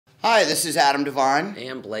Hi, this is Adam Devine.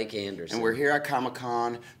 And Blake Anderson. And we're here at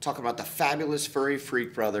Comic-Con talking about the Fabulous Furry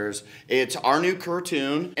Freak Brothers. It's our new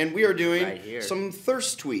cartoon, and we are doing some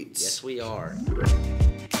thirst tweets. Yes, we are.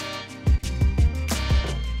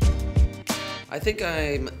 I think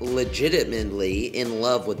I'm legitimately in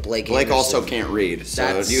love with Blake Anderson. Blake also can't read,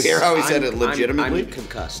 so do you hear how he said it legitimately? I'm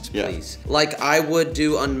concussed, please. Yeah. Like, I would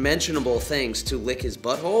do unmentionable things to lick his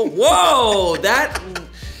butthole. Whoa!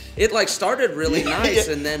 It like started really nice,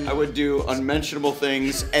 and then I would do unmentionable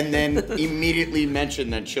things and then immediately mention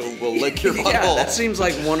that will lick your butthole. Yeah, that seems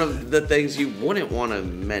like one of the things you wouldn't want to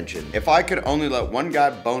mention. If I could only let one guy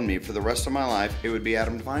bone me for the rest of my life, it would be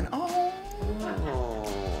Adam Devine. Oh,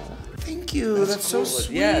 thank you. That's so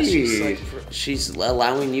sweet. Yeah, she's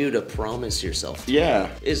allowing you to promise yourself. Yeah.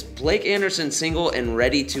 Is Blake Anderson single and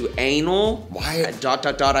ready to anal? Why?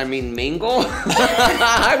 I mean mingle.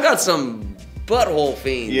 I've got some butthole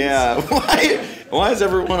fiends. Yeah. Why is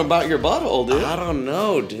everyone about your butthole, dude? I don't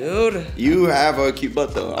know, dude. You have a cute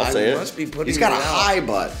butt, though. I'll say it. Must be putting He's got a high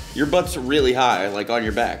butt. Your butt's really high, like on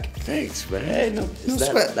your back. Thanks, man. Hey, no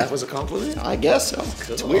sweat. That was a compliment? I guess so.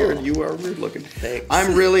 Cool. It's weird. You are weird looking. Thanks.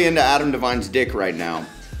 I'm really into Adam Devine's dick right now.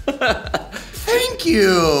 Thank you.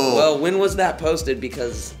 Well, when was that posted?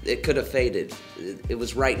 Because it could have faded. It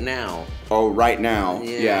was right now. Oh, right now.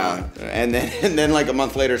 Yeah. And then like a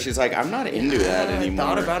month later, she's like, I'm not into that anymore. I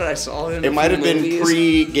thought about it. I saw it in It might have been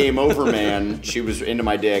pre-Game Over Man. She was into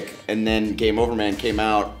my dick, and then Game Over Man came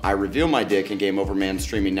out. I revealed my dick, and Game Over Man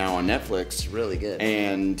streaming now on Netflix. It's really good.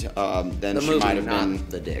 And then the she movie, might have not been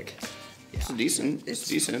the dick. Yeah. It's decent. It's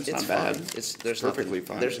decent. It's not bad. There's perfectly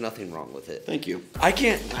fine. There's nothing wrong with it. Thank you. I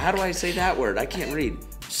can't. How do I say that word? I can't read.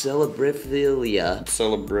 Celebrophilia.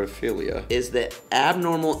 Celebrophilia Is the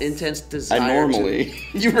abnormal, intense desire.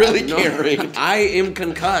 You really can't read. I am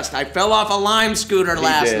concussed. I fell off a Lime scooter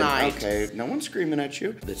last night. Okay, no one's screaming at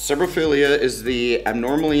you. The celebrophilia is the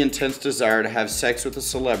abnormally intense desire to have sex with a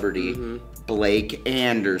celebrity. Blake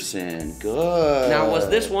Anderson. Good. Now, was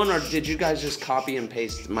this one, or did you guys just copy and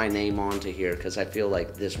paste my name onto here? Because I feel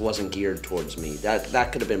like this wasn't geared towards me.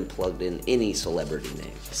 That could have been plugged in any celebrity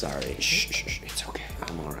name. Sorry. Shh. It's okay.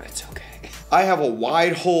 I'm all right. It's okay. I have a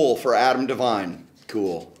wide hole for Adam Devine.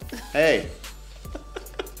 Cool. Hey.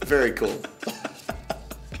 Very cool.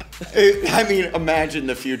 I mean, imagine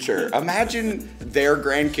the future. Imagine their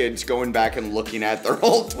grandkids going back and looking at their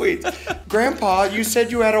old tweets. Grandpa, you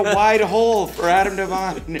said you had a wide hole for Adam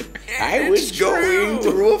Devine. I was going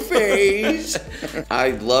through a phase.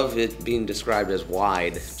 I love it being described as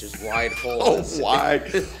wide. Just wide holes. Oh,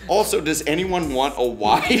 wide. Also, does anyone want a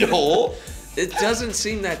wide hole? It doesn't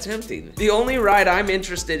seem that tempting. The only ride I'm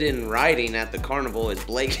interested in riding at the carnival is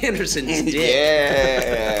Blake Anderson's dick.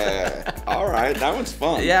 Yeah. All right, that one's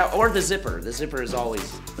fun. Yeah, or the zipper. The zipper is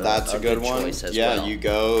always That's a good one. Choice as yeah, well. You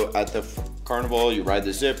go at the carnival, you ride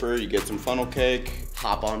the zipper, you get some funnel cake.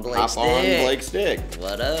 Hop on Blake's dick.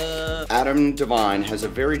 What up? Adam Devine has a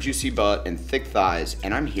very juicy butt and thick thighs,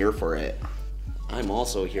 and I'm here for it. I'm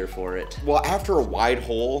also here for it. Well, after a wide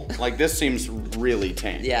hole, like this seems really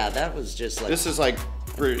tame. Yeah, that was just like... This is like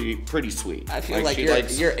pretty sweet. I feel like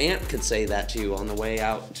your aunt could say that to you on the way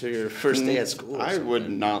out to your first day at school. I would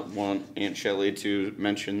not want Aunt Shelley to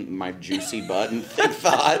mention my juicy butt and thick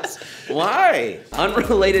thighs. Why?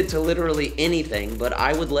 Unrelated to literally anything, but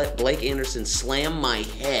I would let Blake Anderson slam my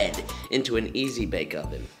head into an Easy Bake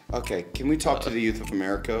Oven. Okay, can we talk to the youth of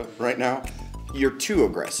America right now? You're too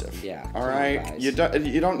aggressive. Yeah. All right. You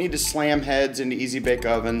don't need to slam heads into Easy Bake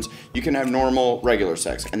Ovens. You can have normal, regular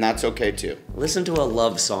sex, and that's okay too. Listen to a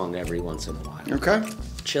love song every once in a while. Okay.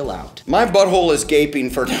 Chill out. My butthole is gaping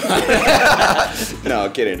for time. No,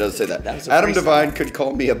 kidding. It doesn't say that. Adam Devine could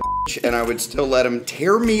call me a bitch, and I would still let him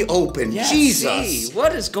tear me open. Yeah, Jesus. See,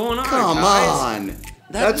 what is going on? Come guys? on.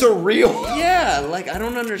 That's a real. Yeah, like I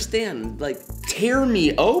don't understand. Like tear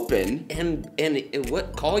me open and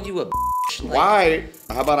what? Call you a bitch? Like, why?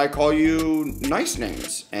 How about I call you nice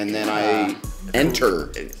names and then I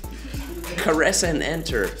enter. Caress and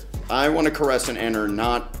enter. I want to caress and enter,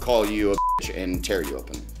 not call you a bitch and tear you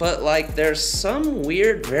open. But like, there's some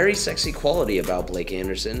weird, very sexy quality about Blake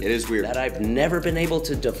Anderson. It is weird. That I've never been able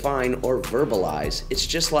to define or verbalize. It's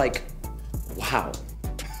just like, wow.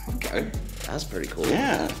 Okay. That's pretty cool.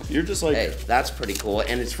 Yeah, you're just like... Hey, that's pretty cool,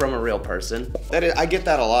 and it's from a real person. I get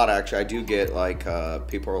that a lot, actually. I do get, like,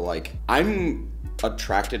 people are like, I'm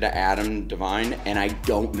attracted to Adam Devine, and I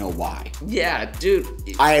don't know why. Yeah, dude.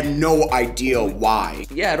 I have no idea why.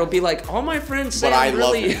 Yeah, it'll be like, all my friends say I'm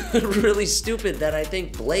really, really stupid that I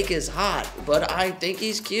think Blake is hot, but I think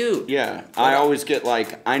he's cute. Yeah, I always get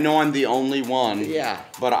like, I know I'm the only one. Yeah.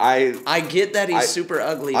 But I get that he's super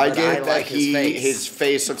ugly, but I like his face. His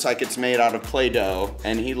face looks like it's made out of Play-Doh,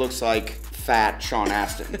 and he looks like fat Sean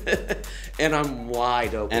Astin. And I'm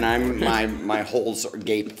wide open. And my holes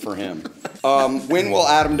gape for him. When will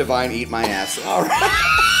Adam Devine eat my ass? All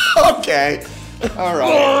right. Okay. All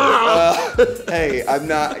right. Hey, I'm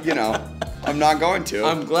not, I'm not going to.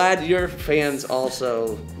 I'm glad your fans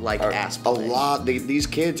also like ass play. A lot. These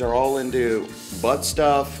kids are all into butt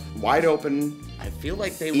stuff, wide open. I feel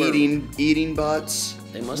like they were eating butts.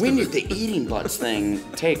 They must. When did the eating butts thing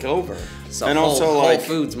take over? And also, Whole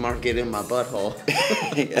Foods market in my butthole.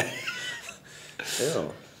 Yeah.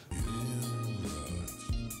 Ew.